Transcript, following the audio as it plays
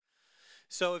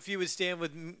So if you would stand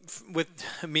with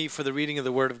me for the reading of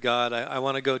the Word of God, I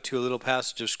want to go to a little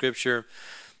passage of Scripture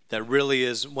that really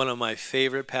is one of my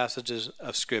favorite passages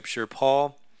of Scripture.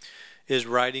 Paul is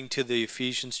writing to the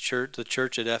Ephesians church, the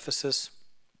church at Ephesus,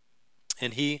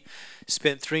 and he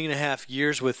spent 3.5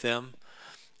 years with them,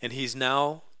 and he's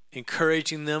now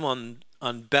encouraging them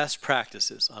on best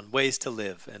practices, on ways to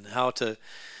live, and how to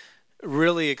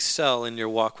really excel in your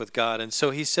walk with God. And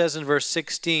so he says in verse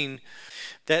 16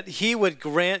 that he would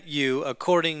grant you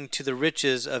according to the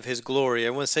riches of his glory.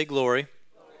 I want to say glory.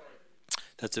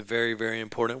 That's a very, very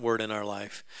important word in our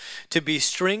life. To be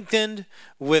strengthened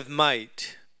with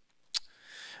might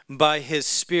by his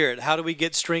Spirit. How do we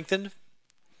get strengthened?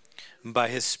 By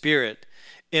his Spirit.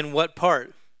 In what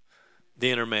part? The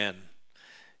inner man.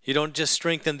 You don't just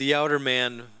strengthen the outer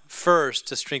man first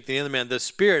to strengthen the inner man. The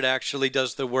Spirit actually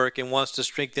does the work and wants to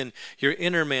strengthen your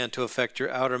inner man to affect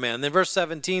your outer man. And then verse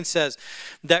 17 says,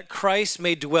 that Christ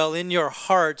may dwell in your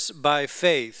hearts by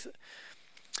faith,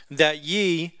 that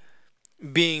ye,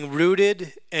 being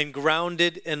rooted and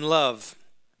grounded in love.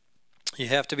 You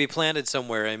have to be planted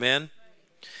somewhere, amen?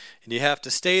 And you have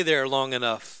to stay there long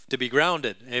enough to be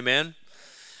grounded, amen?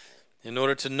 In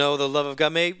order to know the love of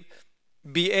God, may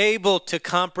be able to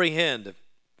comprehend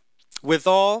with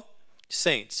all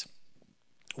saints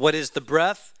what is the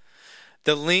breadth,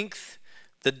 the length,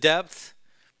 the depth,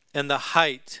 and the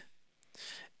height,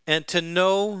 and to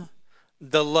know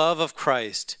the love of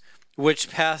Christ,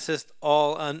 which passeth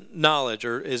all knowledge,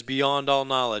 or is beyond all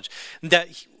knowledge,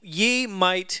 that ye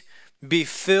might be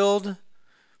filled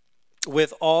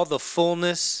with all the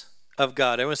fullness of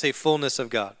God. I want to say fullness of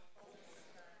God.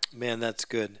 Man, that's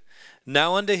good.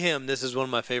 Now unto him, this is one of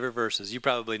my favorite verses. You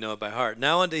probably know it by heart.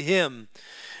 Now unto him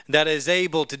that is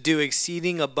able to do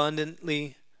exceeding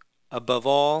abundantly above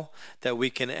all that we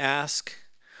can ask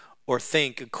or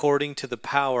think, according to the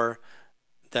power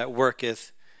that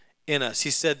worketh in us. He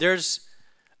said there's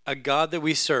a God that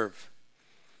we serve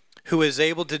who is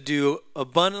able to do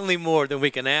abundantly more than we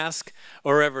can ask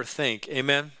or ever think.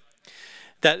 Amen?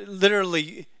 That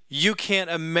literally you can't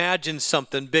imagine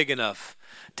something big enough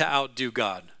to outdo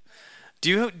God.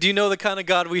 Do you know the kind of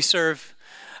God we serve?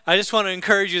 I just want to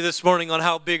encourage you this morning on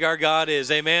how big our God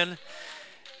is. Amen?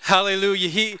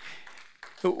 Hallelujah.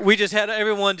 We just had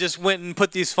everyone just went and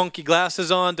put these funky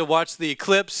glasses on to watch the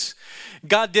eclipse.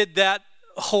 God did that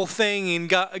whole thing, and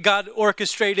God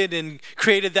orchestrated and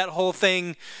created that whole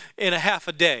thing in a half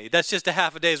a day. That's just a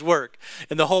half a day's work.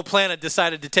 And the whole planet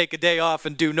decided to take a day off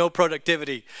and do no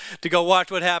productivity to go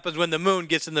watch what happens when the moon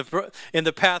gets in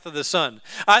the path of the sun.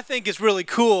 I think it's really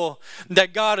cool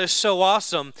that God is so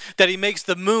awesome that he makes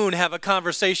the moon have a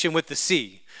conversation with the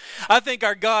sea. I think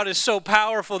our God is so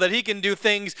powerful that he can do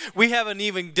things we haven't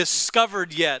even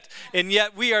discovered yet. And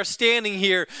yet we are standing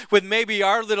here with maybe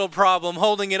our little problem,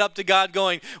 holding it up to God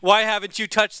going, why haven't you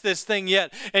touched this thing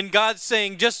yet? And God's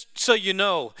saying, just so you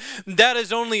know, that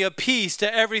is only a piece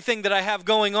to everything that I have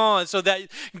going on, so that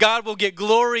God will get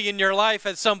glory in your life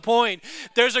at some point.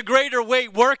 There's a greater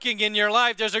weight working in your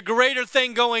life. There's a greater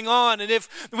thing going on. And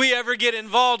if we ever get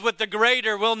involved with the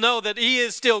greater, we'll know that he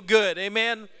is still good.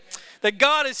 Amen? That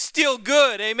God is still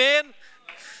good. Amen?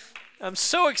 I'm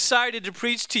so excited to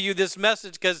preach to you this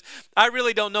message because I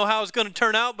really don't know how it's going to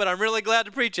turn out, but I'm really glad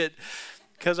to preach it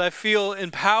because I feel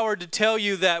empowered to tell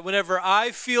you that whenever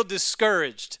I feel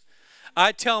discouraged,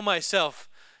 I tell myself,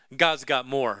 God's got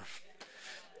more.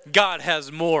 God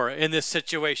has more in this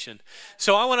situation.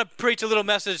 So I want to preach a little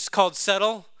message called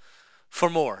Settle for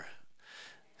More.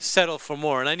 Settle for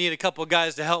more. And I need a couple of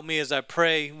guys to help me as I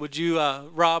pray. Would you,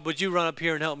 Rob, would you run up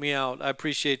here and help me out? I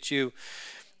appreciate you.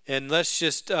 And let's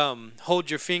just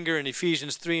hold your finger in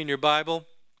Ephesians 3 in your Bible,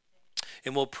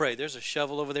 and we'll pray. There's a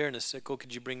shovel over there and a sickle.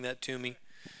 Could you bring that to me?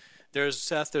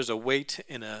 Seth, there's a weight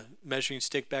and a measuring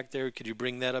stick back there. Could you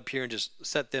bring that up here and just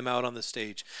set them out on the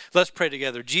stage? Let's pray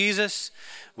together. Jesus,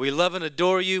 we love and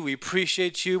adore you. We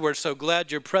appreciate you. We're so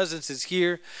glad your presence is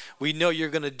here. We know you're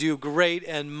going to do great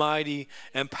and mighty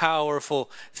and powerful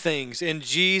things. In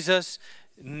Jesus'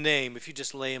 name, if you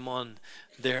just lay them on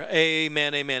there.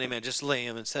 Amen, amen, amen. Just lay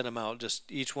them and set them out,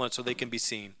 just each one so they can be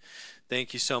seen.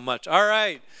 Thank you so much. All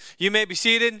right. You may be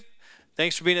seated.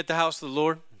 Thanks for being at the house of the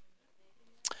Lord.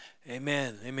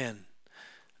 Amen. Amen.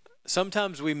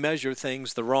 Sometimes we measure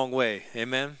things the wrong way.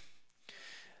 Amen.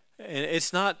 And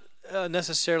it's not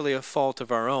necessarily a fault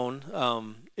of our own.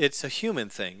 It's a human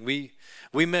thing. We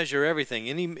measure everything.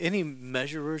 Any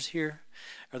measurers here?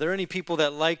 Are there any people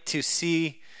that like to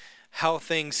see how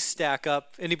things stack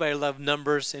up? Anybody love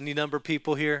numbers? Any number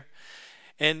people here?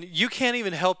 And you can't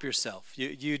even help yourself.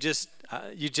 You just,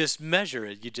 You just measure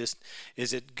it.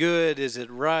 Is it good? Is it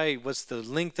right? What's the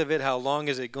length of it? How long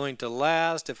is it going to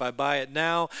last? If I buy it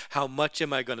now, how much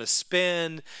am I going to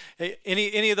spend?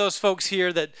 Any of those folks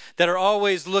here that are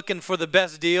always looking for the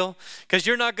best deal? Because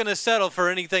you're not going to settle for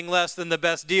anything less than the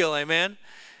best deal, amen?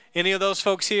 Any of those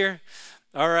folks here?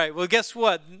 All right. Well, guess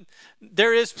what?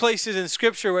 There is places in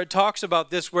Scripture where it talks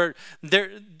about this, where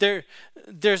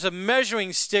there's a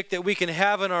measuring stick that we can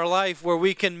have in our life where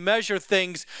we can measure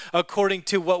things according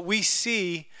to what we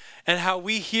see and how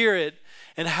we hear it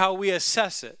and how we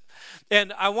assess it.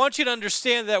 And I want you to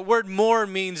understand that word more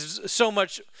means so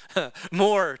much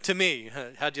more to me.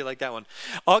 How'd you like that one?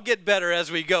 I'll get better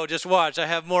as we go. Just watch. I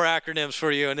have more acronyms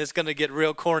for you, and it's going to get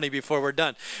real corny before we're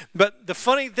done. But the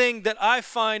funny thing that I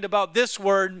find about this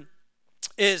word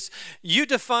is you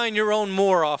define your own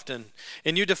more often,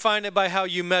 and you define it by how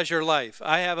you measure life.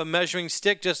 I have a measuring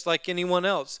stick just like anyone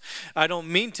else. I don't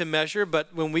mean to measure,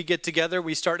 but when we get together,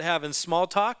 we start having small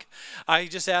talk. I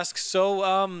just ask,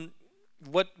 so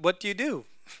what do you do?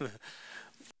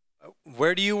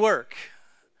 Where do you work?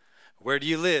 Where do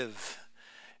you live?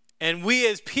 And we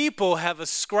as people have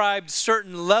ascribed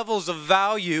certain levels of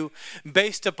value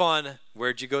based upon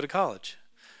where'd you go to college?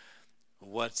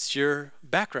 What's your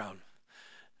background?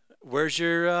 Where's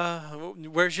your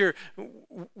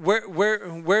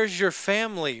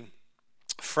family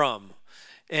from?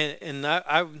 And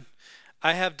I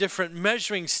have different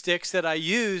measuring sticks that I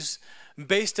use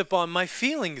based upon my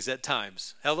feelings at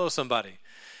times. Hello, somebody.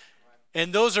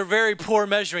 And those are very poor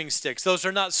measuring sticks. Those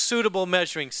are not suitable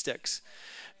measuring sticks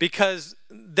because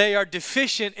they are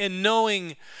deficient in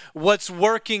knowing what's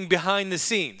working behind the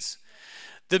scenes.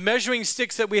 The measuring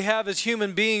sticks that we have as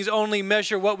human beings only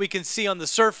measure what we can see on the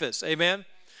surface. Amen?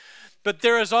 But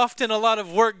there is often a lot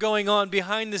of work going on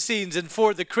behind the scenes. And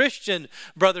for the Christian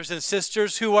brothers and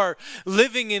sisters who are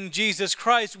living in Jesus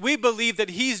Christ, we believe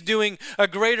that He's doing a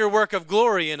greater work of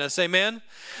glory in us. Amen?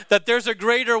 That there's a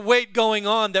greater weight going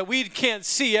on, that we can't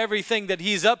see everything that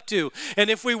He's up to.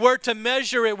 And if we were to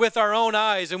measure it with our own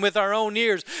eyes and with our own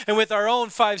ears and with our own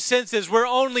five senses, we're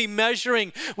only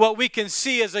measuring what we can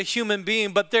see as a human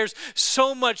being. But there's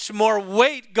so much more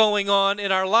weight going on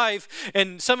in our life.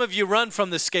 And some of you run from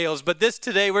the scales, but this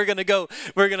today we're going to go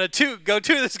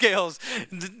to the scales.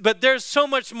 But there's so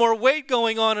much more weight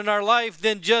going on in our life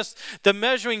than just the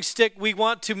measuring stick we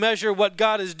want to measure what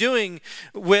God is doing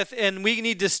with. And we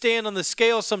need to stand on the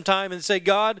scale sometime and say,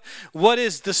 God, what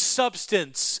is the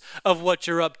substance of what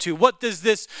you're up to?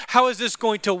 How is this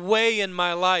going to weigh in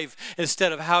my life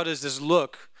instead of how does this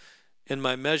look in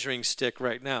my measuring stick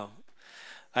right now?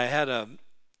 I had a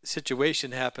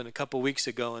situation happened a couple weeks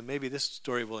ago, and maybe this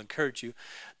story will encourage you.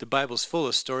 The Bible's full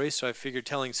of stories, so I figured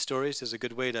telling stories is a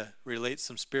good way to relate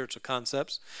some spiritual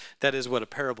concepts. That is what a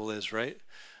parable is, right?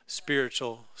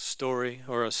 Spiritual story,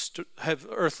 or have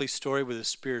earthly story with a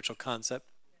spiritual concept.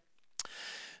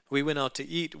 We went out to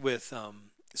eat with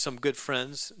some good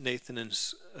friends, Nathan and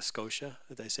Scotia.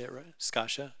 Did I say it right?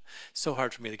 Scotia. So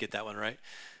hard for me to get that one right.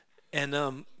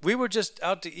 And we were just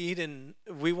out to eat, and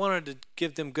we wanted to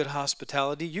give them good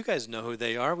hospitality. You guys know who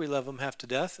they are. We love them half to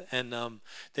death. And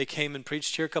they came and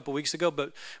preached here a couple weeks ago.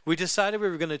 But we decided we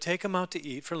were going to take them out to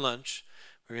eat for lunch.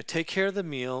 We were going to take care of the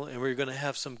meal, and we were going to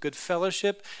have some good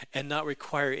fellowship and not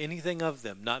require anything of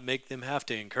them, not make them have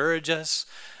to encourage us,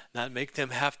 not make them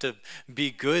have to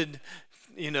be good,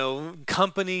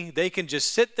 company. They can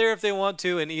just sit there if they want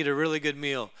to and eat a really good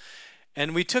meal.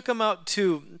 And we took them out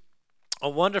to a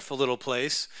wonderful little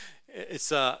place.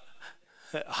 It's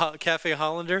Cafe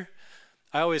Hollander.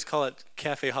 I always call it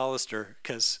Cafe Hollister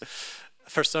because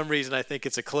for some reason I think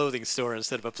it's a clothing store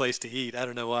instead of a place to eat. I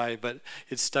don't know why, but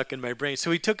it's stuck in my brain.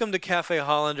 So we took them to Cafe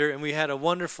Hollander, and we had a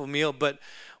wonderful meal. But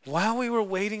while we were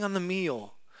waiting on the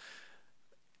meal,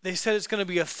 they said it's going to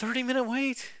be a 30-minute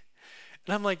wait.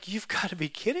 And I'm like, you've got to be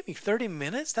kidding me. 30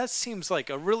 minutes? That seems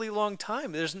like a really long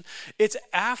time. It's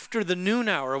after the noon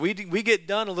hour. We get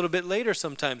done a little bit later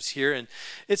sometimes here, and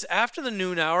it's after the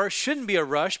noon hour. It shouldn't be a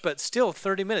rush, but still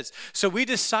 30 minutes. So we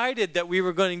decided that we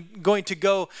were going to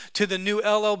go to the new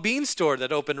LL Bean store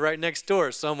that opened right next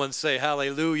door. Someone say,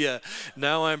 hallelujah.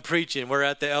 Now I'm preaching. We're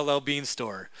at the LL Bean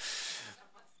store.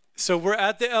 So we're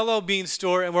at the LL Bean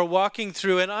store, and we're walking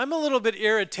through, and I'm a little bit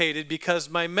irritated because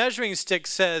my measuring stick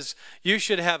says you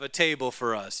should have a table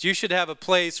for us. You should have a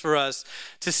place for us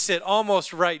to sit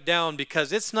almost right down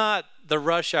because it's not the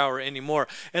rush hour anymore.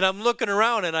 And I'm looking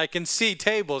around, and I can see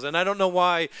tables, and I don't know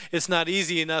why it's not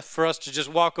easy enough for us to just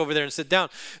walk over there and sit down.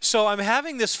 So I'm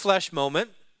having this flesh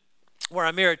moment where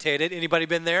I'm irritated. Anybody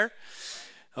been there?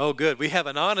 Oh, good. We have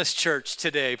an honest church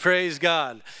today. Praise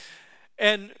God.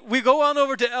 And we go on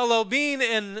over to L.L. Bean,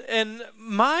 and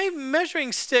my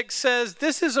measuring stick says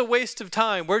this is a waste of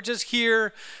time. We're just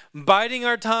here biding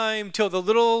our time till the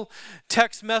little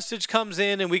text message comes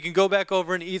in and we can go back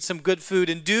over and eat some good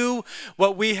food and do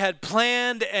what we had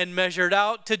planned and measured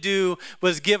out to do,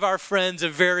 was give our friends a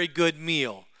very good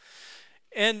meal.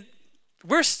 And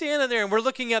we're standing there and we're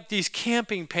looking at these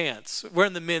camping pants. We're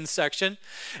in the men's section.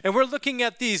 And we're looking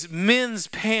at these men's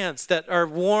pants that are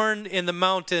worn in the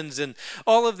mountains and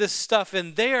all of this stuff.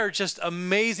 And they are just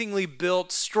amazingly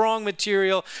built, strong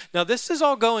material. Now, this is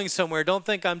all going somewhere. Don't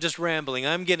think I'm just rambling.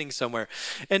 I'm getting somewhere.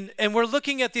 And we're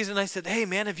looking at these, and I said, hey,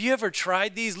 man, have you ever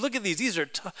tried these? Look at these.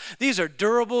 These are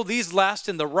durable. These last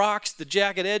in the rocks, the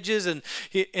jagged edges. And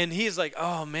he's like,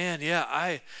 oh, man, yeah,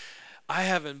 I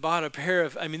haven't bought a pair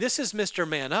of, this is Mr.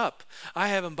 Man Up. I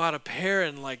haven't bought a pair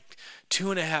in like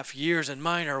 2.5 years, and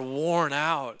mine are worn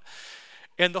out.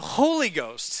 And the Holy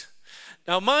Ghost,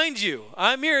 now mind you,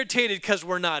 I'm irritated because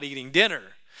we're not eating dinner.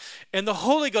 And the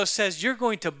Holy Ghost says, you're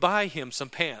going to buy him some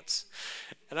pants.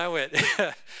 And I went,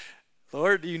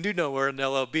 Lord, you do know we're in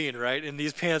L.L. Bean, right? And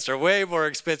these pants are way more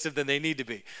expensive than they need to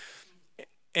be.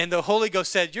 And the Holy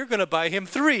Ghost said, you're going to buy him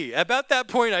 3. About that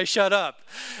point, I shut up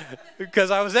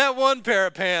because I was at 1 pair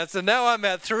of pants, and now I'm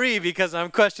at 3 because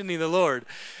I'm questioning the Lord.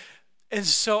 And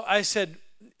so I said,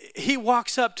 he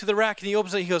walks up to the rack and he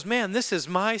opens it. And he goes, man, this is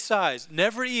my size.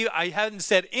 I hadn't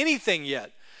said anything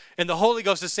yet. And the Holy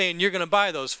Ghost is saying, you're going to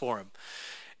buy those for him.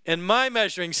 And my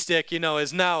measuring stick,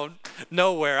 is now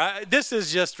nowhere. This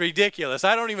is just ridiculous.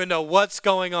 I don't even know what's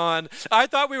going on. I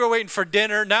thought we were waiting for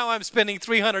dinner. Now I'm spending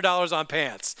 $300 on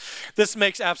pants. This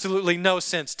makes absolutely no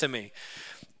sense to me.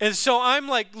 And so I'm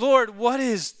like, Lord, what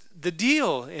is the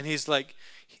deal? And he's like,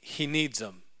 he needs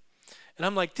them. And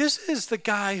I'm like, this is the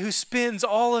guy who spends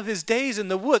all of his days in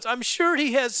the woods. I'm sure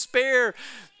he has spare,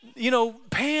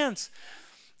 pants.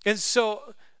 And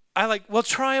so I like, well,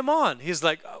 try them on. He's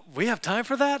like, we have time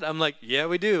for that? I'm like, yeah,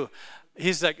 we do.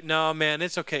 He's like, no, man,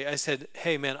 it's okay. I said,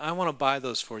 hey, man, I want to buy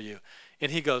those for you.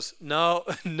 And he goes, no,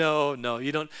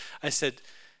 you don't. I said,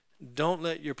 don't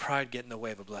let your pride get in the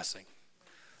way of a blessing.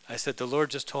 I said, the Lord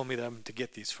just told me that I'm to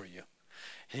get these for you.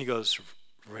 And he goes,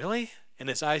 really? And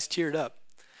his eyes teared up.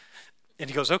 And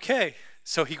he goes, okay.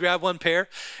 So he grabbed 1 pair.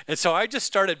 And so I just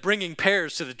started bringing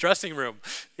pairs to the dressing room.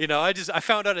 I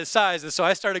found out his size. And so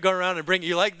I started going around and bringing,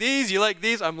 you like these? You like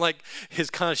these? I'm like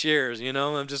his concierge,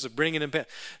 I'm just bringing him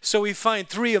pants. So we find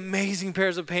 3 amazing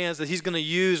pairs of pants that he's going to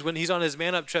use when he's on his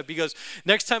Man Up trip. He goes,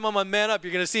 next time I'm on Man Up,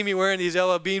 you're going to see me wearing these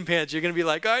L.L. Bean pants. You're going to be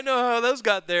like, I know how those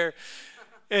got there.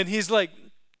 And he's like,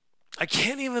 I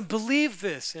can't even believe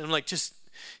this. And I'm like,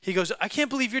 he goes, I can't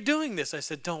believe you're doing this. I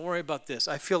said, don't worry about this.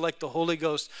 I feel like the Holy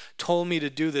Ghost told me to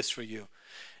do this for you.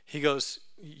 He goes,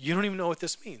 you don't even know what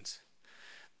this means.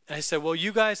 And I said, well,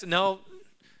 you guys, now,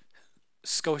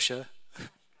 Scotia,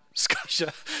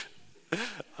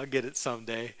 I'll get it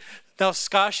someday. Now,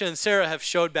 Scotia and Sarah have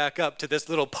showed back up to this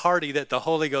little party that the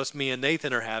Holy Ghost, me and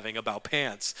Nathan are having about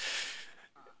pants.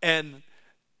 And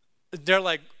they're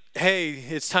like, hey,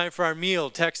 it's time for our meal.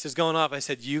 Text is going off. I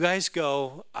said, you guys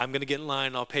go. I'm going to get in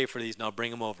line. I'll pay for these, and I'll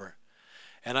bring them over.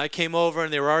 And I came over,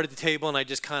 and they were already at the table, and I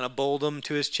just kind of bowled them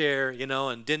to his chair,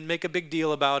 and didn't make a big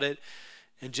deal about it,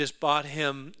 and just bought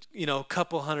him, a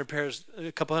couple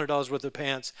 $100 worth of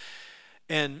pants.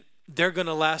 And they're going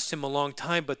to last him a long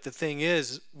time. But the thing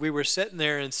is, we were sitting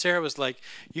there, and Sarah was like,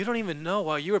 you don't even know,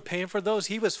 while you were paying for those,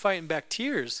 he was fighting back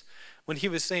tears when he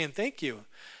was saying thank you.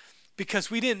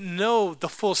 Because we didn't know the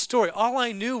full story. All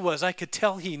I knew was I could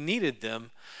tell he needed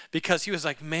them because he was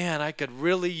like, man, I could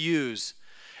really use.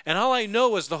 And all I know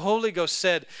was the Holy Ghost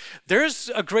said,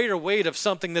 there's a greater weight of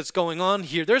something that's going on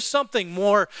here. There's something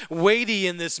more weighty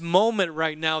in this moment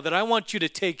right now that I want you to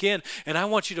take in, and I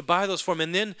want you to buy those for him.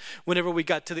 And then whenever we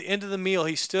got to the end of the meal,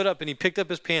 he stood up and he picked up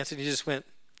his pants and he just went,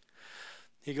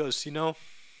 he goes,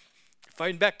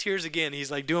 fighting back tears again.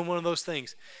 He's like doing one of those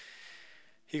things.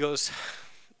 He goes,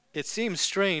 it seems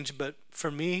strange, but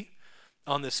for me,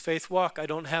 on this faith walk, I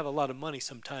don't have a lot of money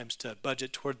sometimes to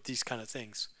budget toward these kind of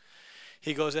things.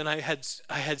 He goes, and I had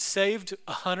saved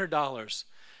 $100,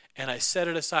 and I set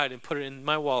it aside and put it in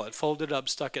my wallet, folded it up,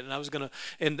 stuck it, and I was going to,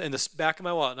 in the back of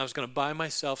my wallet, and I was going to buy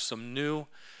myself some new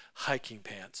hiking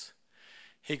pants.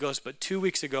 He goes, but 2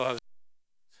 weeks ago,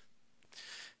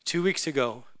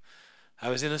 I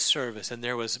was in a service, and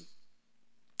there was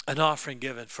an offering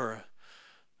given for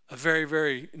a very,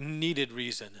 very needed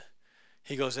reason.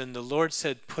 He goes, and the Lord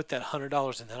said, put that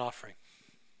 $100 in that offering.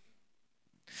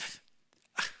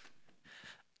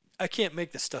 I can't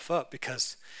make this stuff up,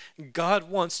 because God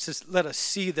wants to let us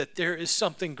see that there is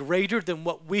something greater than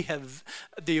what we have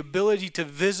the ability to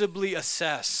visibly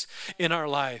assess in our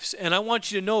lives. And I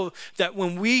want you to know that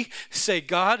when we say,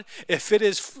 God, if it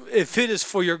is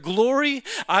for your glory,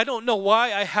 I don't know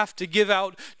why I have to give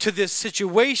out to this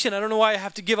situation. I don't know why I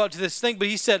have to give out to this thing. But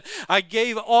he said, I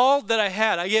gave all that I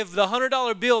had. I gave the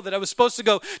 $100 bill that I was supposed to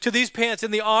go to these pants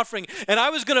in the offering. And I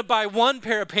was going to buy one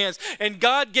pair of pants. And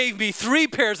God gave me 3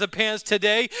 pairs of pants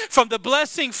today from the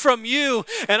blessing from you.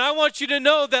 And I want you to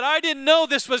know that I didn't know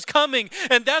this was coming.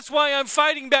 And that's why I'm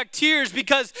fighting back tears,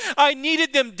 because I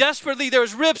needed them desperately. There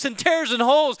was rips and tears and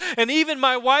holes. And even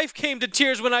my wife came to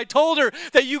tears when I told her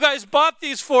that you guys bought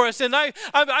these for us. And I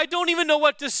don't even know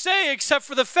what to say except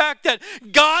for the fact that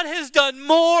God has done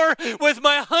more with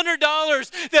my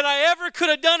 $100 than I ever could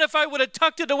have done if I would have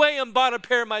tucked it away and bought a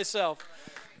pair myself.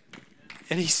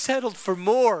 And he settled for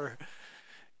more.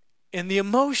 And the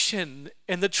emotion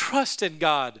and the trust in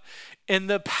God and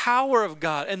the power of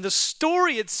God and the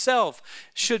story itself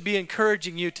should be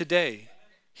encouraging you today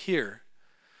here.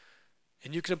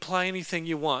 And you can apply anything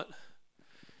you want.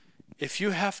 If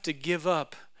you have to give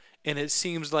up and it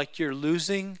seems like you're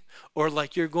losing or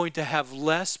like you're going to have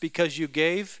less because you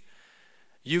gave,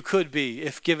 you could be,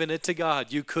 if giving it to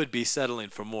God, you could be settling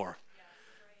for more.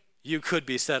 You could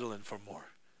be settling for more.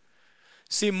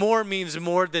 See, more means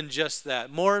more than just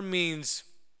that. More means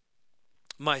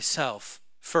myself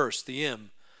first, the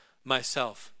M,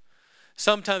 myself.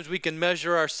 Sometimes we can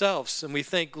measure ourselves and we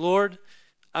think, Lord,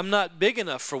 I'm not big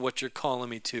enough for what you're calling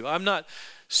me to. I'm not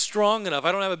strong enough.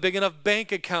 I don't have a big enough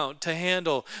bank account to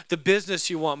handle the business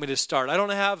you want me to start. I don't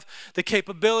have the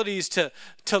capabilities to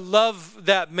love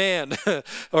that man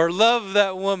or love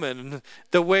that woman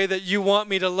the way that you want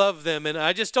me to love them. And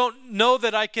I just don't know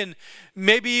that I can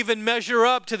maybe even measure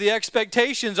up to the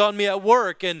expectations on me at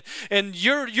work. And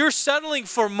you're settling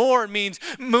for more means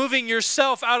moving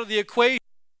yourself out of the equation.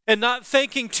 And not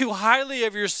thinking too highly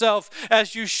of yourself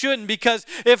as you shouldn't, because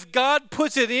if God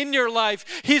puts it in your life,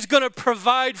 he's going to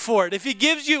provide for it. If he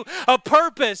gives you a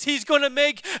purpose, he's going to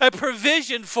make a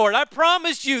provision for it. I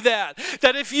promise you that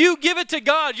if you give it to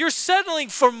God, you're settling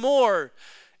for more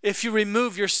if you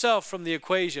remove yourself from the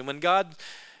equation. When God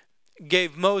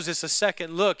gave Moses a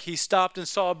second look, he stopped and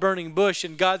saw a burning bush,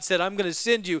 and God said, I'm going to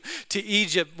send you to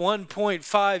Egypt,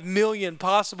 1.5 million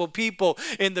possible people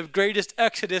in the greatest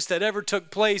exodus that ever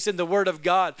took place in the Word of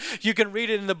God. You can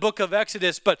read it in the book of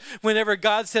Exodus, but whenever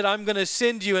God said, I'm going to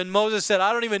send you, and Moses said,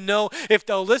 I don't even know if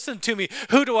they'll listen to me.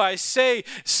 Who do I say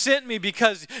sent me?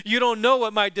 Because you don't know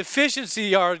what my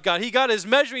deficiencies are, God. He got his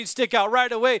measuring stick out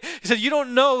right away. He said, you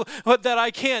don't know that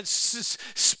I can't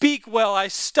speak well. I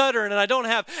stutter, and I don't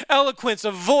have eloquence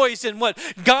of voice. And what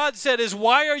God said is,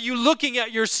 why are you looking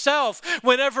at yourself?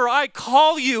 Whenever I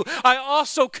call you, I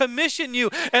also commission you,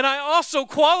 and I also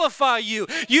qualify you.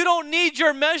 You don't need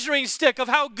your measuring stick of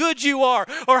how good you are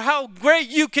or how great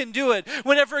you can do it.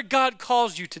 Whenever God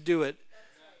calls you to do it,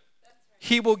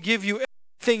 he will give you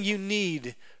everything you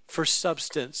need for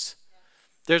substance.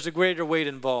 There's a greater weight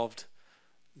involved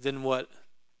than what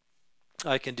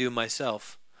I can do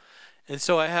myself. And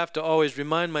so I have to always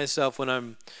remind myself when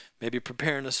I'm maybe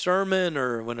preparing a sermon,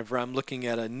 or whenever I'm looking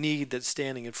at a need that's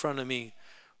standing in front of me,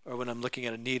 or when I'm looking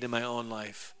at a need in my own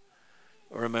life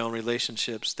or in my own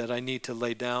relationships, that I need to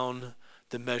lay down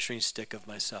the measuring stick of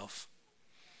myself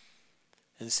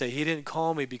and say, he didn't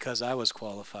call me because I was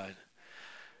qualified.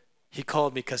 He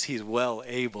called me because he's well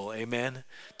able, amen,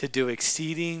 to do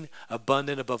exceeding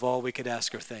abundant above all we could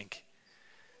ask or think.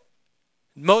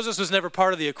 Moses was never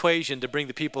part of the equation to bring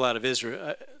the people out of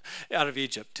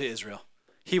Egypt to Israel.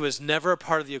 He was never a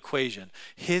part of the equation.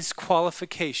 His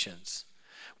qualifications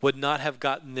would not have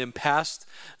gotten them past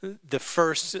the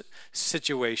first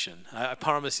situation. I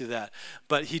promise you that.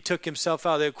 But he took himself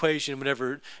out of the equation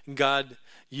whenever God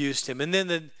used him. And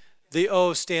then the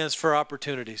O stands for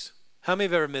opportunities. How many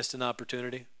have ever missed an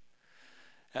opportunity?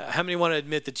 How many want to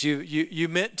admit that you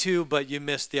meant to, but you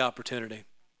missed the opportunity?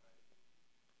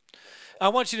 I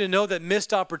want you to know that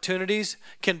missed opportunities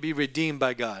can be redeemed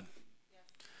by God.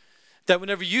 That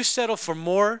whenever you settle for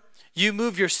more, you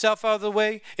move yourself out of the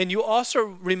way, and you also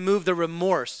remove the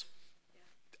remorse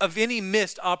of any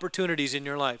missed opportunities in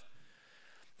your life.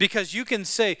 Because you can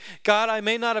say, God, I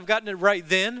may not have gotten it right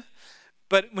then,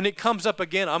 but when it comes up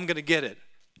again, I'm going to get it.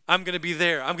 I'm going to be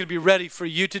there. I'm going to be ready for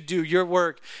you to do your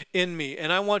work in me.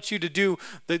 And I want you to do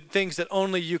the things that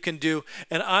only you can do.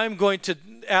 And I'm going to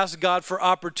ask God for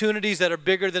opportunities that are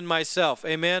bigger than myself.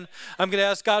 Amen? I'm going to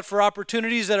ask God for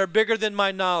opportunities that are bigger than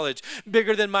my knowledge,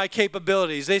 bigger than my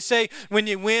capabilities. They say when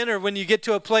you win or when you get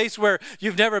to a place where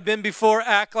you've never been before,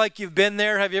 act like you've been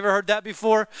there. Have you ever heard that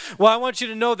before? Well, I want you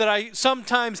to know that I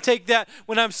sometimes take that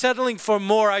when I'm settling for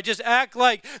more. I just act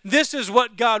like this is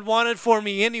what God wanted for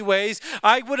me anyways.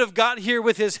 I would have got here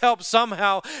with his help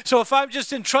somehow. So if I'm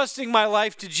just entrusting my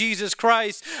life to Jesus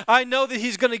Christ, I know that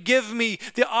he's going to give me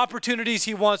the opportunities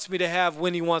he wants me to have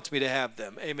when he wants me to have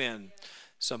them. Amen.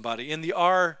 Somebody. And the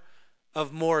R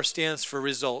of more stands for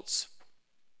results.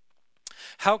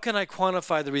 How can I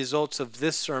quantify the results of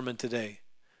this sermon today?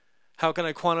 How can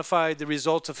I quantify the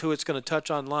results of who it's going to touch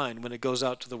online when it goes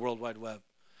out to the World Wide Web?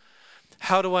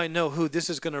 How do I know who this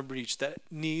is going to reach that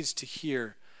needs to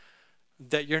hear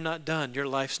that you're not done, your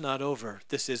life's not over,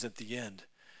 this isn't the end?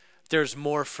 There's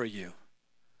more for you,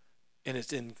 and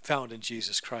it's found in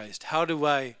Jesus Christ. How do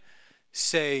I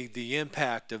say the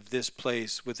impact of this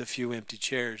place with a few empty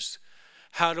chairs?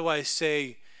 How do I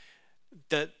say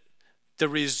that the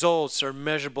results are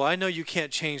measurable? I know you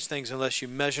can't change things unless you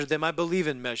measure them. I believe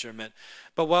in measurement.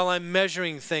 But while I'm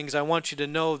measuring things, I want you to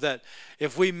know that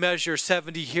if we measure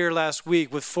 70 here last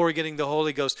week with 4 getting the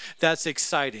Holy Ghost, that's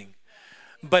exciting.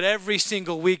 But every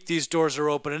single week these doors are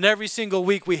open, and every single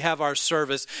week we have our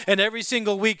service, and every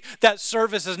single week that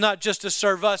service is not just to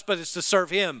serve us, but it's to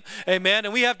serve him. Amen.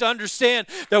 And we have to understand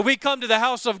that we come to the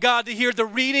house of God to hear the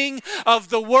reading of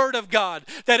the word of God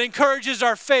that encourages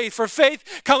our faith. For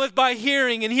faith cometh by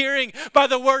hearing, and hearing by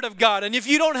the word of God. And if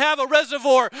you don't have a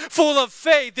reservoir full of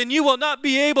faith, then you will not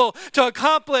be able to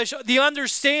accomplish the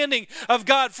understanding of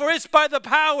God. For it's by the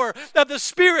power of the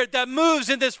Spirit that moves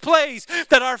in this place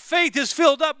that our faith is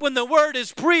filled up when the word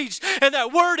is preached, and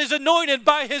that word is anointed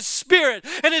by his Spirit,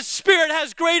 and his Spirit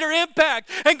has greater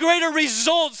impact and greater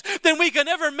results than we can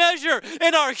ever measure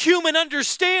in our human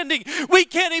understanding. We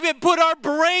can't even put our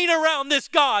brain around this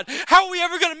God. How are we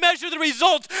ever going to measure the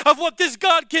results of what this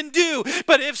God can do?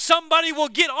 But if somebody will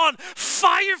get on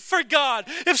fire for God,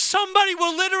 if somebody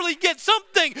will literally get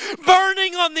something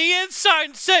burning on the inside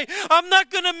and say, I'm not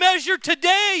going to measure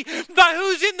today by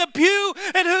who's in the pew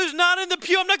and who's not in the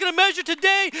pew. I'm not going to measure today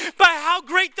by how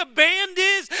great the band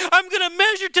is. I'm going to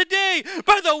measure today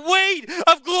by the weight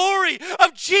of glory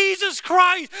of Jesus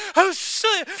Christ, who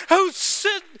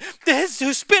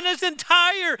spent his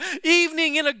entire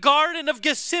evening in a garden of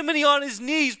Gethsemane on his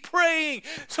knees praying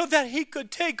so that he could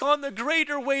take on the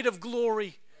greater weight of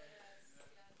glory.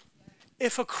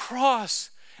 If a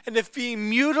cross, and if being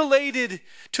mutilated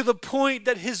to the point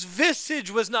that his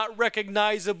visage was not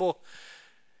recognizable,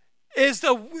 is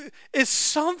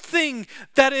something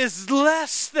that is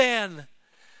less than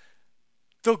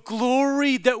the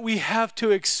glory that we have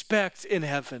to expect in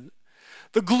heaven,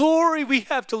 the glory we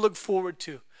have to look forward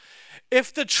to.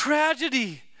 If the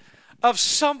tragedy of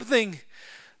something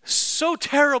so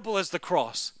terrible as the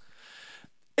cross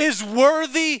is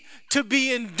worthy to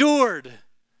be endured,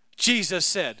 Jesus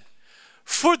said,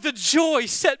 for the joy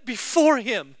set before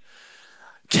him,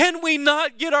 can we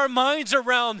not get our minds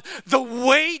around the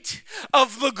weight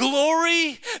of the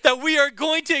glory that we are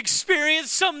going to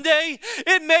experience someday?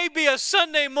 It may be a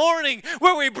Sunday morning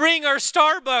where we bring our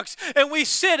Starbucks and we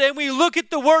sit and we look at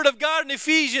the Word of God in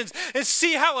Ephesians and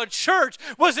see how a church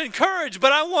was encouraged.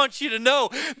 But I want you to know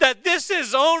that this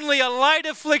is only a light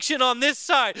affliction on this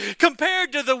side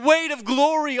compared to the weight of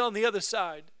glory on the other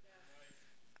side.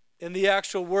 And the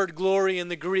actual word glory in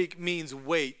the Greek means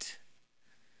weight.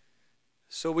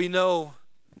 So we know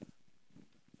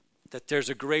that there's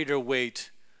a greater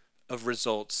weight of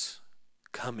results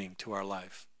coming to our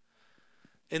life.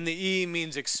 And the E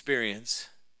means experience.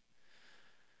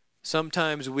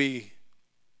 Sometimes we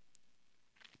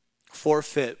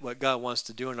forfeit what God wants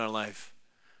to do in our life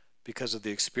because of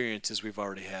the experiences we've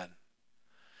already had.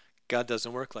 God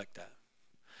doesn't work like that.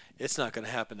 It's not going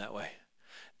to happen that way.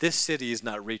 This city is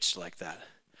not reached like that.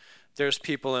 There's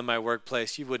people in my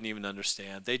workplace you wouldn't even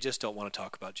understand. They just don't want to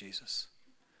talk about Jesus.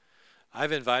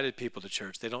 I've invited people to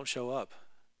church. They don't show up.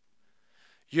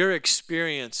 Your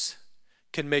experience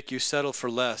can make you settle for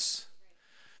less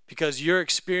because your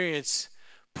experience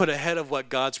put ahead of what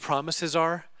God's promises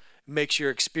are makes your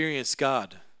experience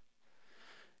God.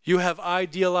 You have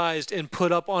idealized and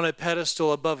put up on a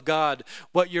pedestal above God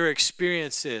what your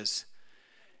experience is.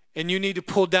 And you need to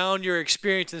pull down your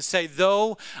experience and say,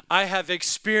 though I have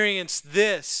experienced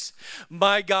this,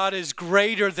 my God is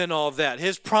greater than all that.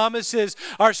 His promises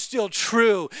are still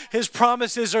true. His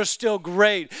promises are still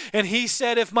great. And he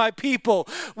said, if my people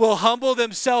will humble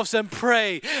themselves and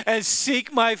pray and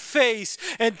seek my face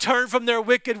and turn from their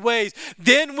wicked ways,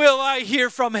 then will I hear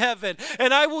from heaven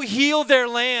and I will heal their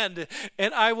land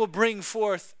and I will bring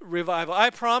forth revival. I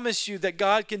promise you that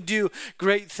God can do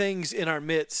great things in our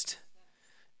midst.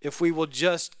 If we will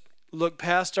just look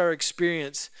past our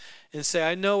experience and say,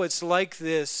 I know it's like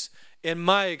this in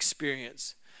my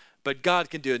experience, but God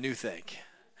can do a new thing.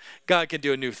 God can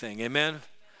do a new thing. Amen?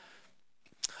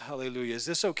 Hallelujah. Is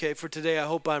this okay for today? I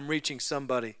hope I'm reaching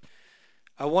somebody.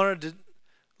 I wanted to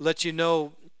let you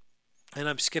know, and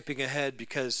I'm skipping ahead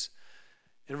because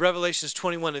in Revelations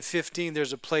 21 and 15,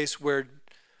 there's a place where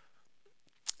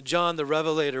John the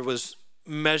Revelator was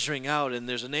measuring out, and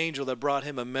there's an angel that brought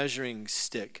him a measuring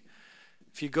stick.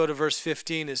 If you go to verse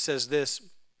 15, it says this,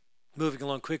 moving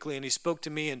along quickly, and he spoke to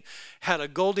me and had a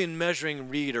golden measuring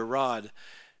reed or rod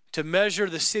to measure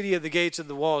the city of the gates of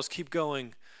the walls. Keep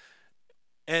going.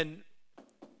 And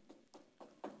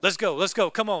let's go,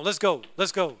 come on, let's go.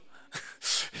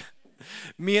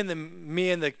 Me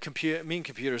and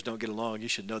computers don't get along. You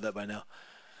should know that by now.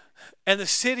 And the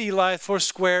city lieth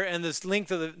foursquare, and this length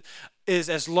of the is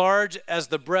as large as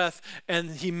the breadth.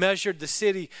 And he measured the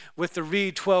city with the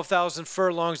reed 12,000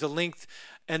 furlongs. The length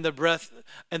and the breadth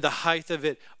and the height of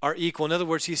it are equal. In other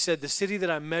words, he said, the city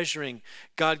that I'm measuring,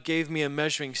 God gave me a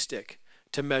measuring stick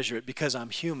to measure it because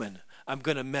I'm human. I'm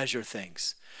going to measure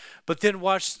things. But then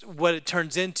watch what it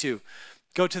turns into.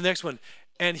 Go to the next one.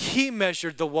 And he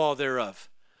measured the wall thereof.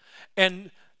 And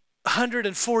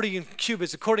 140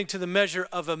 cubits according to the measure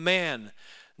of a man,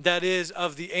 that is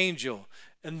of the angel.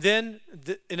 And then,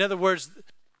 in other words,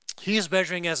 he's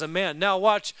measuring as a man. Now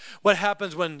watch what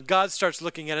happens when God starts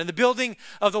looking at it. And the building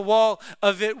of the wall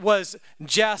of it was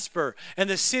jasper, and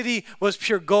the city was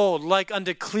pure gold, like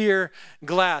unto clear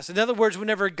glass. In other words,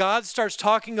 whenever God starts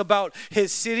talking about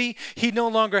his city, he no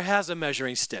longer has a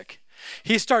measuring stick.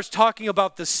 He starts talking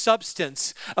about the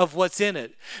substance of what's in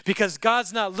it, because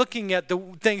God's not looking at the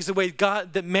things the way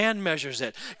that man measures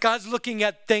it. God's looking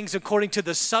at things according to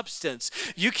the substance.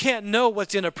 You can't know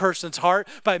what's in a person's heart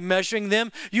by measuring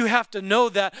them. You have to know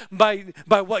that by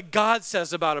what God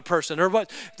says about a person, or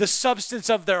what the substance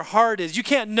of their heart is. You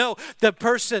can't know the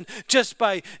person just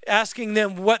by asking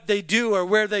them what they do or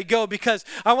where they go, because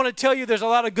I want to tell you, there's a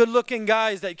lot of good-looking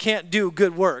guys that can't do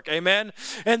good work. Amen?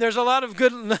 And there's a lot of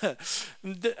good...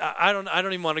 I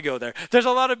don't even want to go there. There's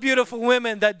a lot of beautiful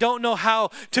women that don't know how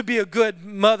to be a good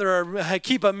mother or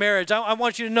keep a marriage. I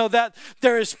want you to know that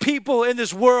there is people in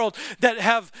this world that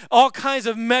have all kinds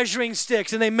of measuring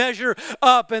sticks, and they measure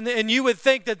up, and you would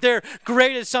think that they're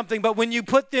great at something, but when you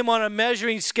put them on a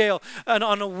measuring scale and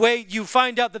on a weight, you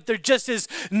find out that there just is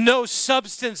no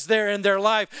substance there in their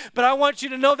life. But I want you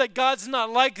to know that God's not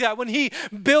like that. When he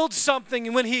builds something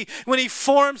and when he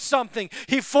forms something,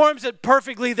 he forms it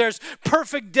perfectly. There's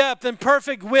perfect depth and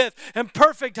perfect width and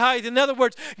perfect height. In other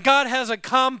words, God has a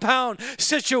compound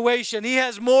situation. He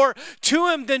has more to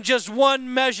him than just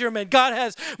one measurement. God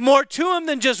has more to him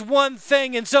than just one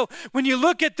thing. And so when you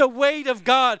look at the weight of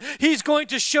God, he's going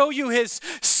to show you his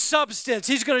substance.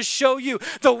 He's going to show you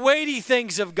the weighty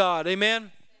things of God.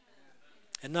 Amen?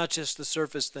 And not just the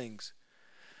surface things.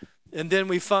 And then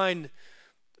we find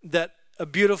that a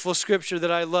beautiful scripture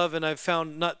that I love and I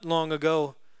found not long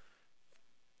ago,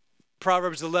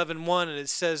 Proverbs 11:1, and it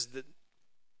says that,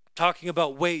 talking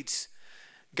about weights,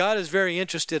 God is very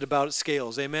interested about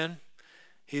scales. Amen?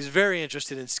 He's very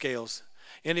interested in scales.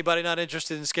 Anybody not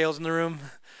interested in scales in the room?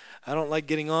 I don't like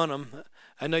getting on them.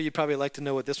 I know you'd probably like to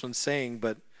know what this one's saying,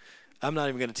 but I'm not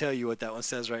even going to tell you what that one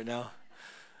says right now.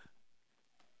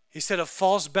 He said, a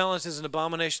false balance is an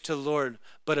abomination to the Lord,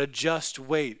 but a just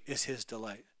weight is his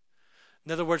delight.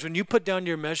 In other words, when you put down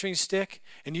your measuring stick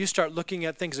and you start looking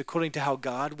at things according to how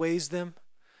God weighs them,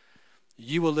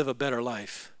 you will live a better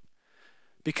life.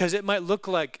 Because it might look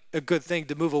like a good thing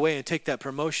to move away and take that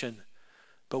promotion,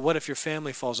 but what if your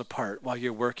family falls apart while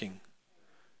you're working?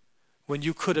 When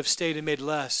you could have stayed and made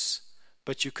less,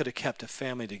 but you could have kept a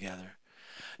family together.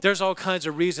 There's all kinds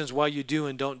of reasons why you do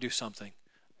and don't do something.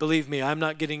 Believe me, I'm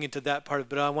not getting into that part of it,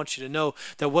 but I want you to know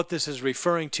that what this is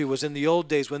referring to was in the old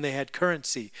days when they had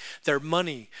currency, their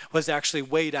money was actually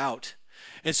weighed out.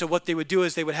 And so what they would do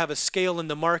is they would have a scale in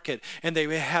the market, and they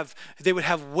would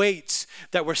have weights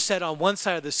that were set on one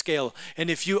side of the scale. And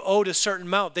if you owed a certain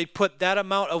amount, they'd put that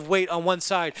amount of weight on one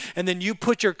side, and then you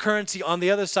put your currency on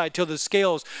the other side till the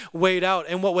scales weighed out.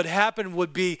 And what would happen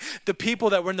would be the people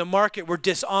that were in the market were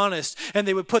dishonest, and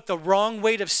they would put the wrong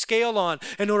weight of scale on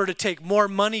in order to take more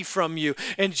money from you.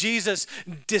 And Jesus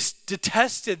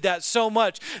detested that so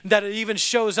much that it even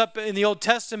shows up in the Old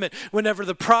Testament whenever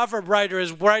the proverb writer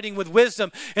is writing with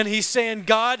wisdom, and he's saying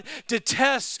God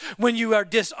detests when you are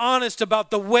dishonest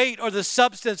about the weight or the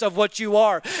substance of what you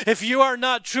are. If you are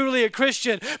not truly a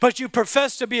Christian, but you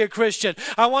profess to be a Christian,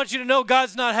 I want you to know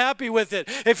God's not happy with it.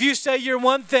 If you say you're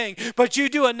one thing, but you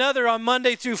do another on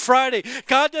Monday through Friday,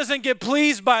 God doesn't get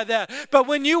pleased by that. But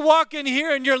when you walk in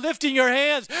here and you're lifting your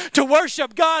hands to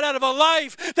worship God out of a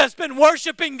life that's been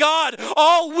worshiping God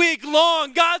all week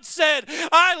long, God said,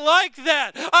 I like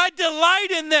that. I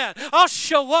delight in that. I'll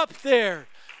show up there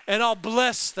and I'll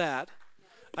bless that.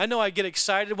 I know I get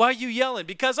excited. Why are you yelling?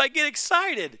 Because I get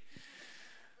excited.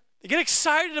 I get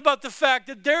excited about the fact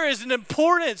that there is an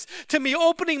importance to me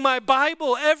opening my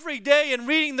Bible every day and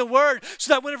reading the Word,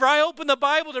 so that whenever I open the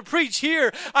Bible to preach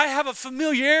here, I have a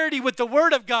familiarity with the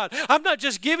Word of God. I'm not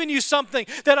just giving you something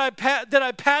that I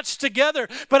patched together,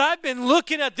 but I've been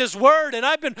looking at this Word, and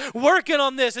I've been working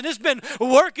on this, and it's been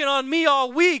working on me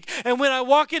all week. And when I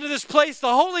walk into this place,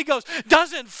 the Holy Ghost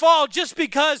doesn't fall just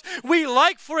because we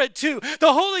like for it to.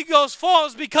 The Holy Ghost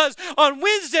falls because on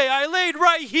Wednesday I laid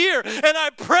right here and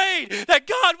I prayed that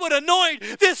God would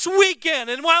anoint this weekend.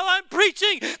 And while I'm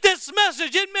preaching this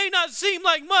message, it may not seem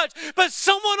like much, but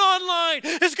someone online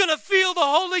is going to feel the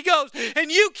Holy Ghost.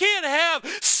 And you can't have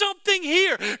something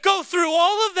here go through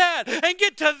all of that and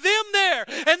get to them there,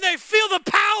 and they feel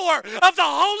the power of the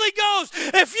Holy Ghost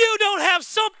if you don't have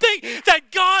something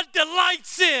that God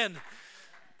delights in.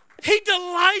 He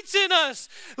delights in us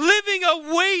living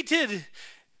a weighted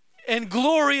and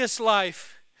glorious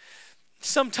life.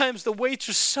 Sometimes the weights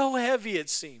are so heavy, it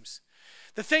seems.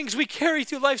 The things we carry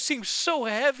through life seem so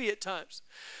heavy at times.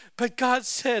 But God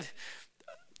said,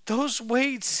 those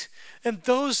weights and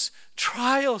those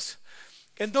trials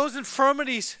and those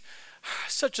infirmities are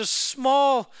such a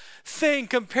small thing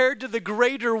compared to the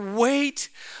greater weight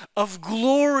of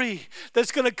glory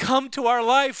that's going to come to our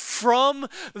life from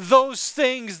those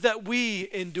things that we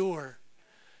endure.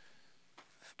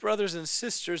 Brothers and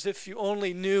sisters, if you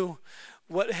only knew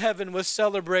what heaven was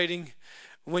celebrating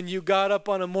when you got up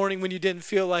on a morning when you didn't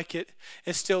feel like it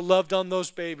and still loved on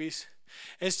those babies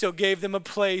and still gave them a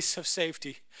place of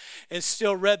safety and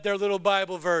still read their little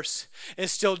Bible verse and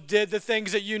still did the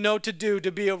things that you know to do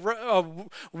to be a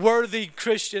worthy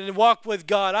Christian and walk with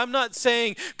God. I'm not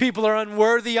saying people are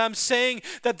unworthy. I'm saying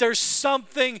that there's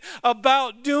something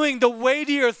about doing the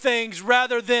weightier things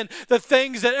rather than the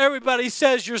things that everybody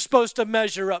says you're supposed to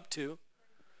measure up to.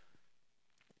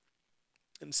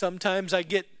 And sometimes I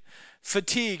get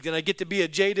fatigued and I get to be a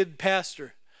jaded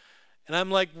pastor. And I'm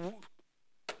like,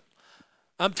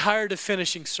 I'm tired of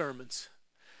finishing sermons.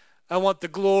 I want the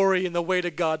glory and the weight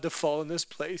of God to fall in this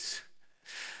place.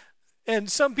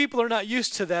 And some people are not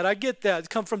used to that. I get that.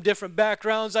 Come from different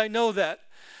backgrounds. I know that.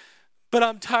 But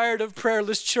I'm tired of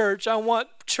prayerless church. I want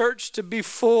church to be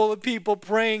full of people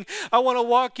praying. I want to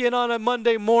walk in on a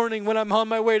Monday morning when I'm on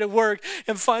my way to work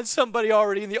and find somebody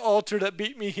already in the altar that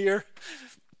beat me here.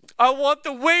 I want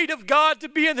the weight of God to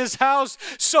be in this house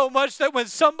so much that when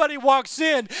somebody walks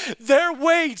in, their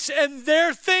weights and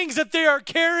their things that they are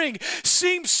carrying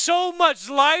seem so much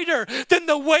lighter than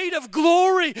the weight of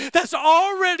glory that's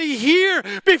already here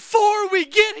before we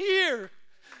get here.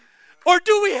 Or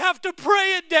do we have to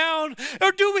pray it down?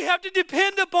 Or do we have to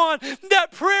depend upon that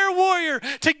prayer warrior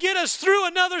to get us through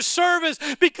another service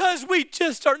because we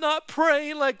just are not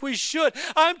praying like we should?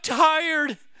 I'm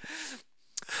tired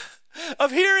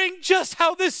of hearing just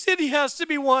how this city has to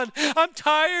be won. I'm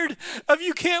tired of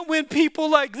you can't win people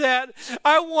like that.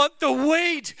 I want the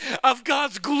weight of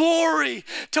God's glory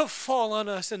to fall on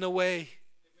us in a way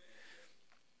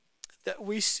that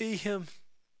we see Him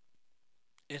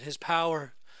in His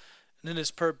power and in His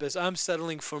purpose. I'm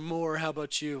settling for more. How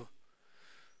about you?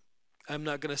 I'm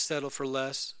not going to settle for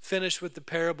less. Finish with the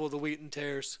parable of the wheat and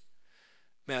tares.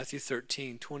 Matthew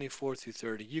 13, 24 through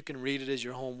 30. You can read it as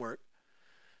your homework.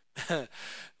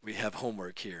 We have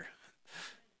homework here.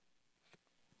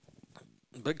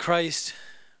 But Christ,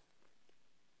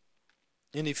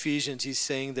 in Ephesians, He's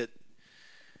saying that,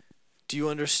 do you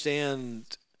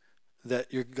understand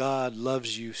that your God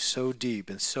loves you so deep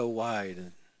and so wide?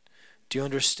 And do you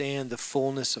understand the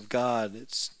fullness of God?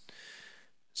 It's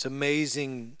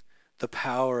amazing the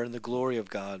power and the glory of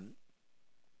God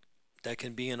that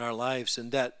can be in our lives,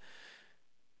 and that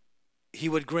he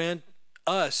would grant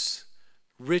us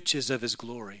riches of his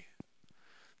glory.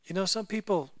 You know, some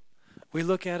people, we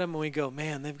look at them and we go,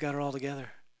 man, they've got it all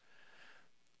together.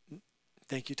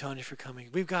 Thank you, Tanya, for coming.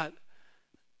 They've got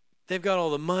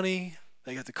all the money,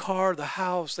 they got the car, the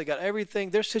house, they got everything.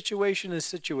 Their situation is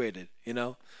situated, you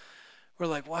know. We're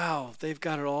like, wow, they've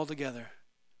got it all together.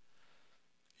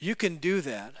 You can do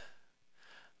that,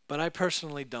 but I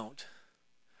personally don't.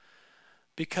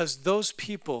 Because those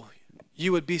people,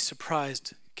 you would be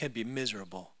surprised, can be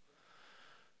miserable.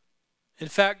 In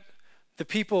fact, the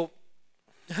people,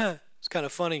 it's kind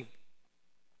of funny,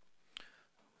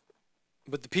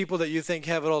 but the people that you think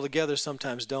have it all together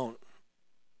sometimes don't.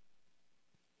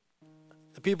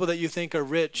 The people that you think are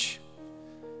rich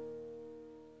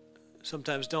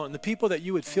sometimes don't. And the people that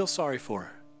you would feel sorry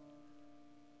for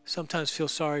sometimes feel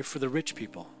sorry for the rich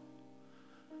people.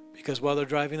 Because while they're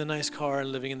driving the nice car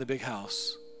and living in the big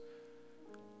house,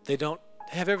 they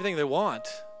have everything they want,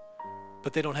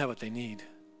 but they don't have what they need.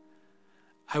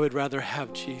 I would rather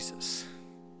have Jesus.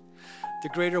 The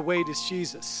greater weight is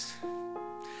Jesus.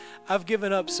 I've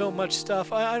given up so much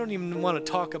stuff. I don't even want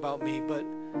to talk about me, but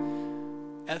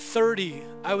at 30,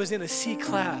 I was in a C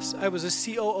class. I was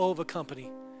a COO of a company.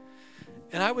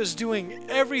 And I was doing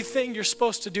everything you're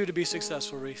supposed to do to be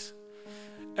successful, Reese.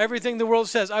 Everything the world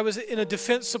says. I was in a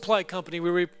defense supply company.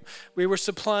 We were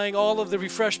supplying all of the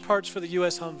refresh parts for the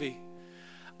U.S. Humvee.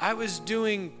 I was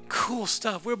doing cool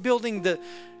stuff. We were building the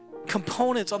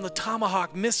components on the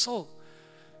Tomahawk missile.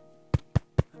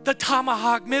 The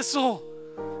Tomahawk missile.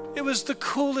 It was the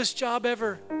coolest job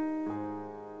ever.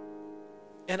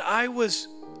 And I was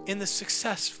in the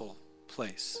successful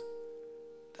place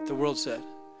that the world said.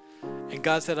 And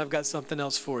God said, I've got something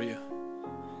else for you.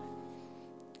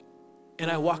 And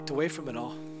I walked away from it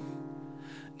all.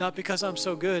 Not because I'm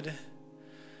so good,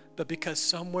 but because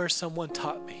somewhere someone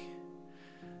taught me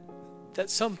that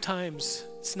sometimes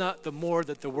it's not the more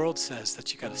that the world says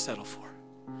that you got to settle for.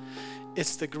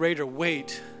 It's the greater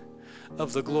weight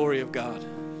of the glory of God.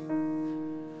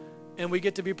 And we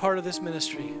get to be part of this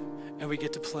ministry, and we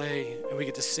get to play, and we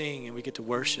get to sing, and we get to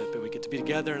worship, and we get to be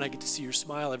together, and I get to see your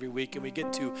smile every week, and we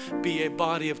get to be a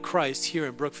body of Christ here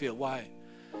in Brookfield. Why?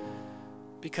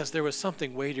 Because there was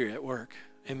something weightier at work.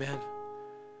 Amen.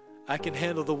 I can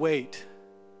handle the weight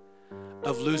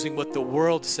of losing what the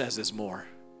world says is more,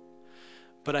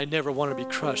 but I never want to be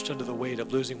crushed under the weight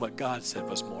of losing what God said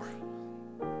was more.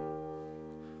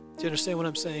 Do you understand what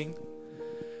I'm saying?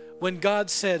 When God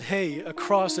said, hey, a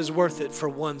cross is worth it for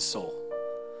one soul,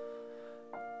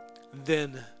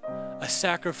 then a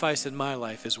sacrifice in my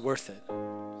life is worth it,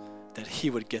 that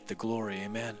he would get the glory.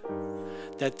 Amen.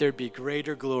 That there'd be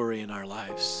greater glory in our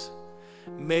lives.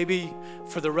 Maybe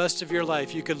for the rest of your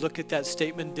life, you could look at that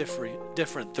statement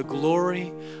different. The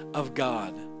glory of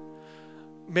God.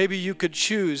 Maybe you could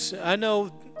choose. I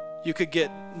know you could get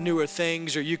newer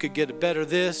things, or you could get a better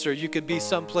this, or you could be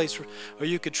someplace, or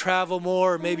you could travel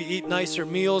more, or maybe eat nicer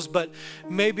meals. But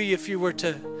maybe if you were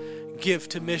to give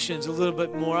to missions a little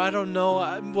bit more, I don't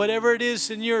know, whatever it is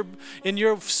in your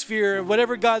sphere,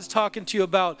 whatever God's talking to you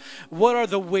about, what are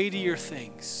the weightier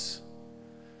things?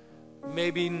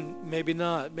 Maybe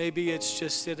not. Maybe it's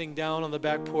just sitting down on the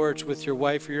back porch with your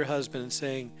wife or your husband and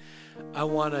saying, I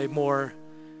want more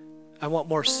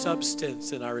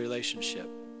substance in our relationship.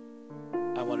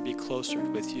 I want to be closer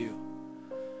with you.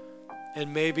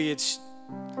 And maybe it's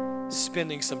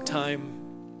spending some time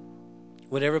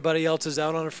when everybody else is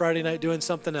out on a Friday night doing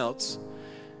something else,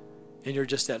 and you're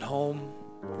just at home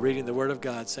reading the Word of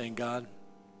God, saying, God,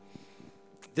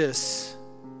 this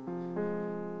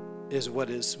is what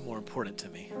is more important to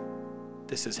me.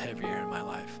 This is heavier in my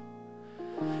life.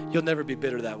 You'll never be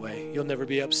bitter that way. You'll never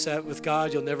be upset with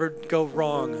God. You'll never go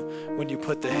wrong when you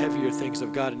put the heavier things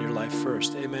of God in your life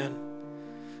first. Amen.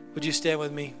 Would you stand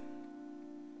with me?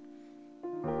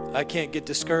 I can't get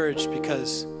discouraged,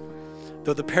 because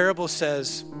though the parable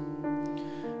says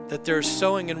that there's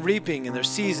sowing and reaping and there's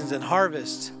seasons and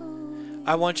harvest,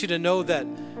 I want you to know that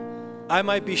I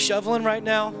might be shoveling right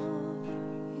now.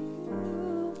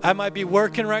 I might be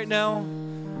working right now.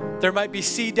 There might be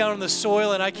seed down in the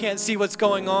soil and I can't see what's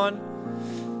going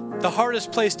on. The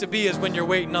hardest place to be is when you're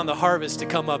waiting on the harvest to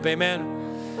come up. Amen.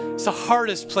 It's the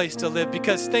hardest place to live,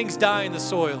 because things die in the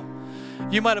soil.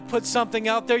 You might have put something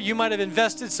out there. You might have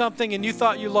invested something and you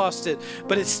thought you lost it,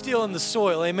 but it's still in the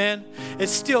soil. Amen.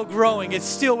 It's still growing. It's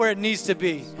still where it needs to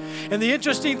be. And the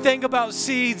interesting thing about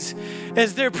seeds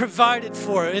is they're provided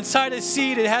for. Inside a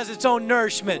seed, it has its own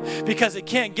nourishment because it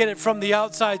can't get it from the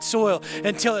outside soil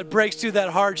until it breaks through that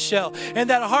hard shell. And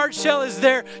that hard shell is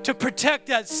there to protect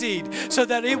that seed so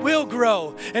that it will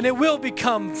grow and it will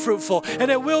become fruitful and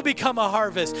it will become a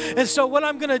harvest. And so what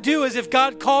I'm going to do is, if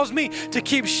God calls me to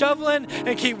keep shoveling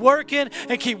and keep working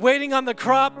and keep waiting on the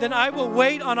crop, then I will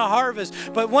wait on a harvest.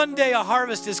 But one day a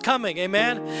harvest is coming.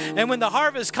 Amen. And when the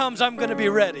harvest comes, I'm going to be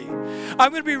ready.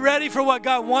 I'm going to be ready for what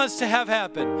God wants to have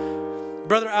happen.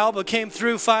 Brother Alba came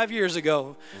through 5 years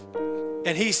ago,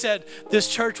 and he said, this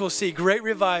church will see great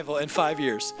revival in 5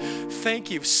 years.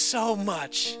 Thank you so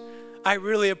much. I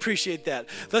really appreciate that.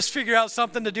 Let's figure out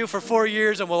something to do for 4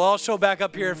 years, and we'll all show back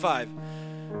up here in 5.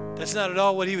 That's not at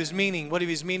all what he was meaning. What he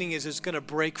was meaning is it's going to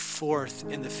break forth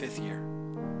in the 5th year.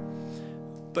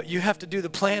 But you have to do the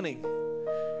planning.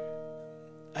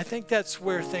 I think that's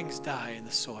where things die in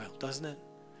the soil, doesn't it?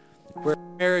 Where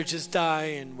marriages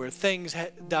die and where things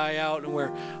die out and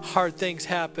where hard things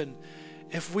happen.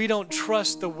 If we don't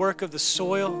trust the work of the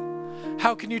soil,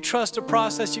 how can you trust a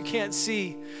process you can't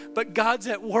see? But God's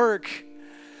at work.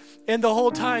 And the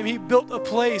whole time he built a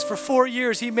place. For 4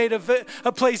 years he made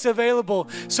a place available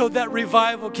so that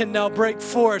revival can now break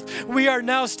forth. We are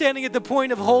now standing at the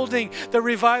point of holding the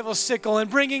revival sickle and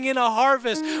bringing in a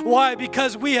harvest. Why?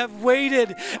 Because we have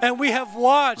waited and we have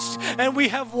watched and we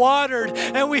have watered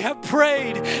and we have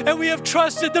prayed and we have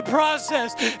trusted the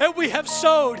process and we have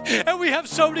sowed and we have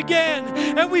sowed again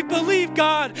and we believe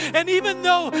God. And even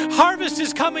though harvest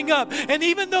is coming up and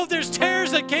even though there's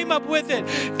tares that came up with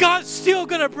it, God's still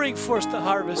going to bring forth the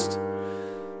harvest,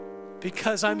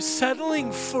 because I'm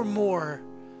settling for more,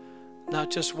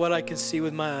 not just what I can see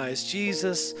with my eyes.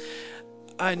 Jesus,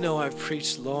 I know I've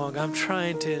preached long. I'm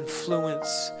trying to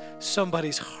influence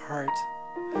somebody's heart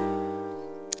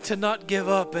to not give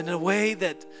up in a way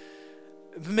that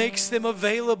makes them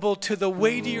available to the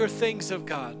weightier things of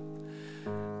God.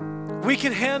 We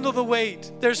can handle the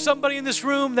weight. There's somebody in this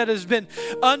room that has been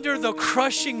under the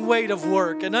crushing weight of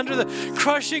work and under the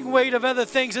crushing weight of other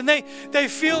things. And they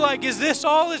feel like, is this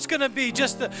all it's going to be?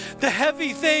 Just the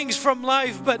heavy things from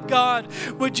life. But God,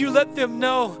 would you let them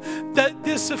know that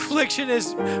this affliction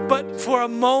is but for a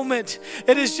moment.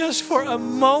 It is just for a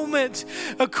moment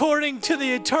according to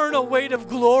the eternal weight of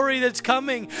glory that's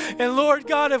coming. And Lord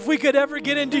God, if we could ever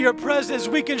get into your presence,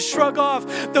 we can shrug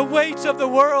off the weights of the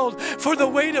world for the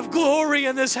weight of glory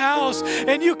in this house,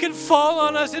 and you can fall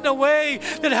on us in a way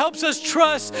that helps us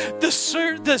trust the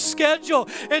schedule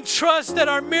and trust that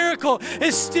our miracle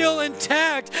is still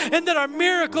intact and that our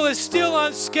miracle is still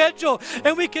on schedule,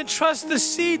 and we can trust the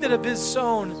seed that have been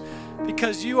sown,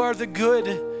 because you are the good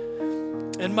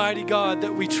and mighty God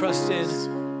that we trust in.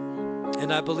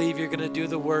 And I believe you're going to do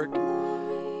the work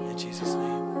in Jesus'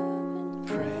 name.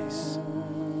 Praise.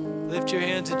 Lift your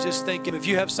hands and just thank him. If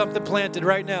you have something planted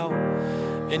right now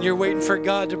and you're waiting for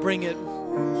God to bring it,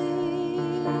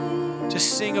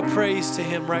 just sing a praise to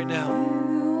him right now.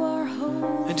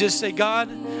 And just say, God,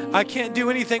 I can't do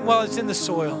anything while it's in the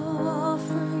soil,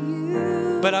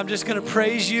 but I'm just going to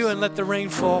praise you and let the rain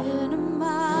fall.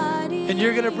 And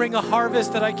you're going to bring a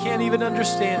harvest that I can't even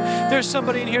understand. There's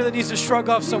somebody in here that needs to shrug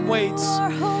off some weights.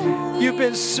 You've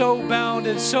been so bound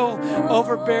and so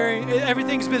overbearing.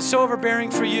 Everything's been so overbearing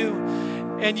for you.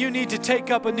 And you need to take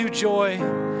up a new joy.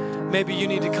 Maybe you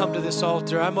need to come to this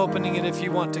altar. I'm opening it if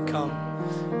you want to come.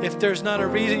 If there's not a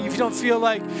reason, if you don't feel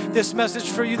like this message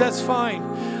for you, that's fine.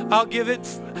 I'll give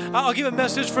a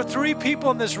message for 3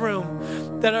 people in this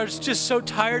room that are just so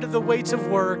tired of the weights of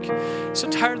work, so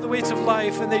tired of the weights of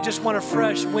life, and they just want a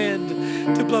fresh wind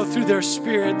to blow through their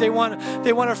spirit. They want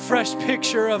a fresh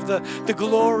picture of the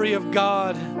glory of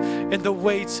God and the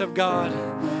weights of God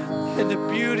and the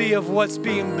beauty of what's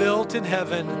being built in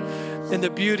heaven and the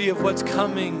beauty of what's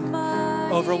coming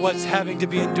over what's having to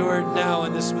be endured now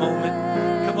in this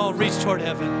moment. Come on, reach toward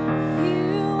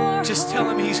heaven. Just tell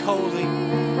him he's holy.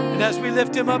 And as we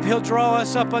lift him up, he'll draw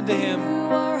us up unto him.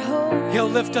 He'll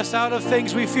lift us out of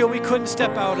things we feel we couldn't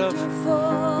step out of.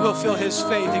 We'll feel his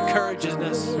faith encouraging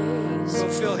us. We'll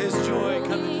feel his joy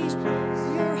coming to this place.